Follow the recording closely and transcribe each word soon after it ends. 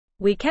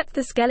We kept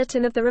the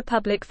skeleton of the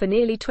Republic for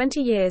nearly 20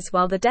 years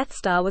while the Death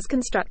Star was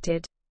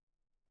constructed.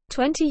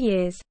 20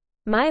 years.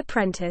 My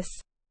apprentice.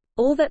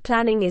 All that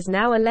planning is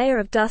now a layer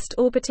of dust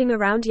orbiting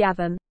around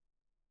Yavin.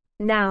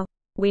 Now,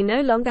 we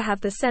no longer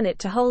have the Senate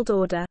to hold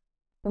order.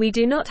 We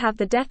do not have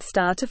the Death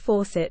Star to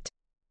force it.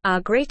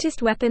 Our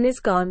greatest weapon is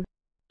gone.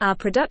 Our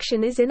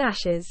production is in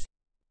ashes.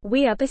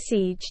 We are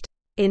besieged.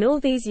 In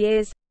all these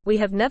years, we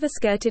have never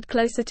skirted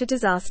closer to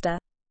disaster.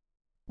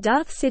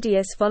 Darth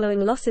Sidious. Following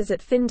losses at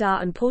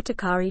Findar and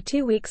Portakari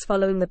 2 weeks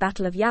following the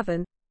Battle of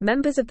Yavin,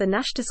 members of the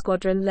Nashta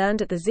Squadron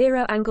learned at the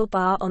zero-angle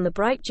bar on the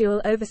Bright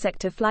Jewel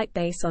Oversector Flight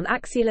Base on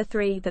Axiala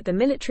 3 that the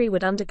military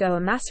would undergo a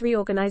mass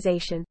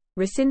reorganization,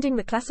 rescinding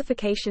the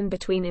classification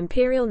between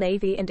Imperial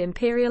Navy and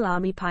Imperial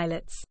Army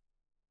pilots.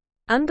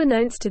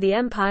 Unbeknownst to the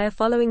Empire,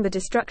 following the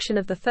destruction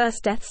of the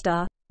first Death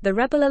Star, the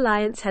Rebel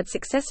Alliance had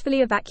successfully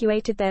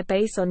evacuated their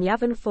base on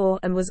Yavin 4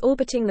 and was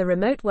orbiting the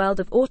remote world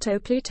of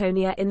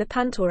Auto-Plutonia in the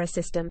Pantora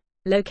system,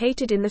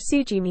 located in the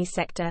Sujumi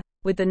sector,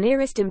 with the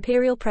nearest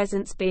Imperial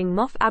presence being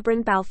Moff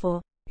Abron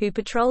Balfour, who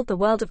patrolled the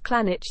world of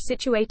Clanich,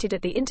 situated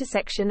at the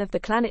intersection of the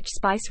Clanich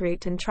spice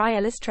route and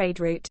Triellis trade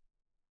route.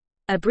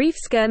 A brief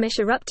skirmish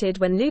erupted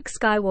when Luke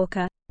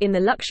Skywalker, in the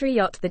luxury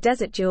yacht the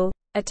Desert Jewel,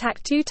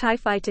 attacked 2 TIE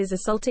fighters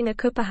assaulting a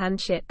Kupahan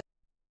ship.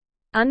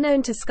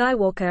 Unknown to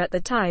Skywalker at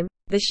the time,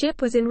 the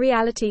ship was in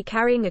reality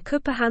carrying a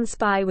Kupahan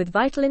spy with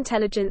vital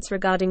intelligence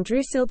regarding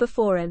Drusilla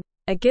Beforan,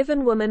 a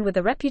given woman with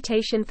a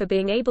reputation for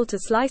being able to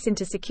slice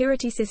into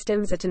security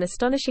systems at an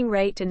astonishing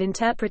rate and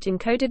interpret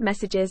encoded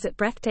messages at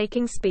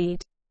breathtaking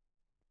speed.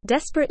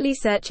 Desperately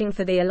searching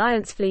for the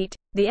Alliance fleet,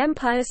 the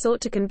Empire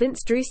sought to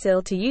convince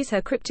Drusilla to use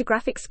her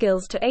cryptographic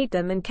skills to aid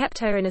them and kept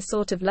her in a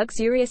sort of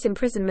luxurious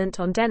imprisonment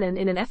on Denon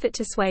in an effort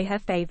to sway her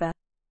favor.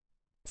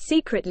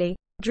 Secretly,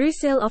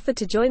 Drusilla offered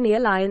to join the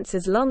Alliance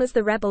as long as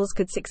the rebels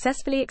could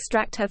successfully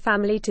extract her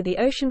family to the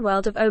ocean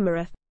world of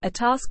Omarath, a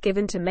task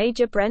given to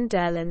Major Bren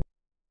Derlin.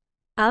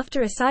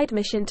 After a side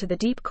mission to the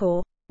Deep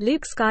Core,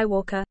 Luke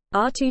Skywalker,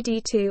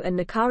 R2-D2 and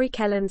Nakari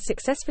Kellan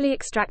successfully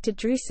extracted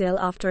Drusilla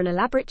after an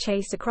elaborate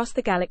chase across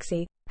the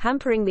galaxy,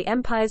 hampering the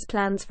Empire's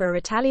plans for a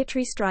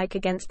retaliatory strike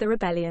against the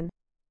rebellion.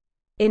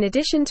 In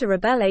addition to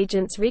rebel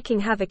agents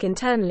wreaking havoc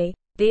internally,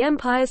 the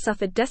Empire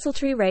suffered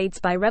desultory raids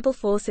by rebel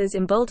forces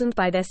emboldened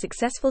by their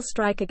successful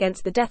strike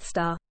against the Death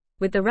Star,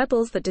 with the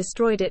rebels that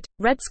destroyed it,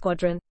 Red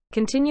Squadron,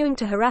 continuing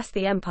to harass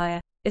the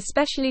Empire,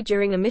 especially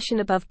during a mission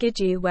above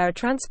Giju where a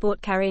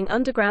transport carrying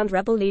underground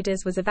rebel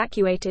leaders was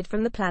evacuated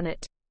from the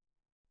planet.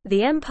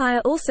 The Empire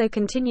also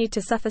continued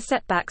to suffer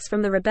setbacks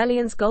from the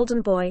rebellion's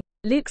golden boy,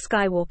 Luke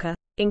Skywalker,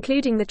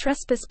 including the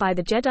trespass by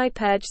the Jedi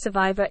Purge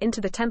survivor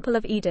into the Temple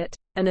of Edith,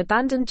 an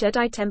abandoned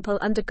Jedi temple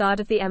under guard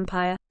of the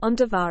Empire, on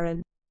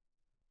Devarin.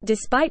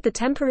 Despite the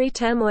temporary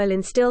turmoil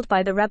instilled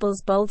by the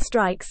rebels' bold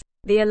strikes,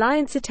 the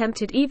Alliance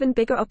attempted even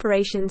bigger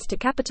operations to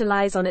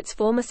capitalize on its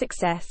former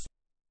success.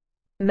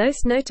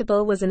 Most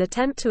notable was an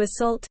attempt to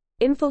assault,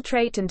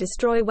 infiltrate and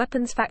destroy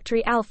Weapons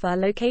Factory Alpha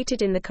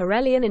located in the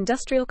Corellian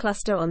Industrial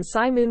Cluster on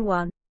Simoon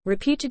 1,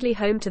 reputedly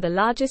home to the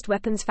largest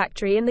weapons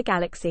factory in the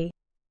galaxy.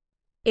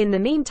 In the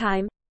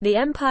meantime, the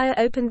Empire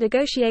opened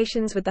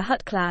negotiations with the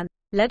Hutt clan,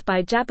 led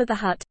by Jabba the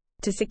Hutt,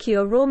 to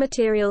secure raw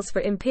materials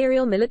for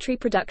Imperial military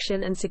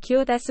production and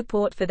secure their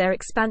support for their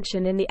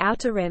expansion in the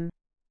Outer Rim.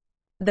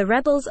 The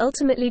rebels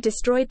ultimately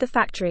destroyed the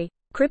factory,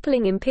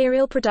 crippling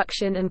Imperial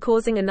production and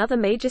causing another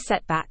major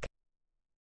setback.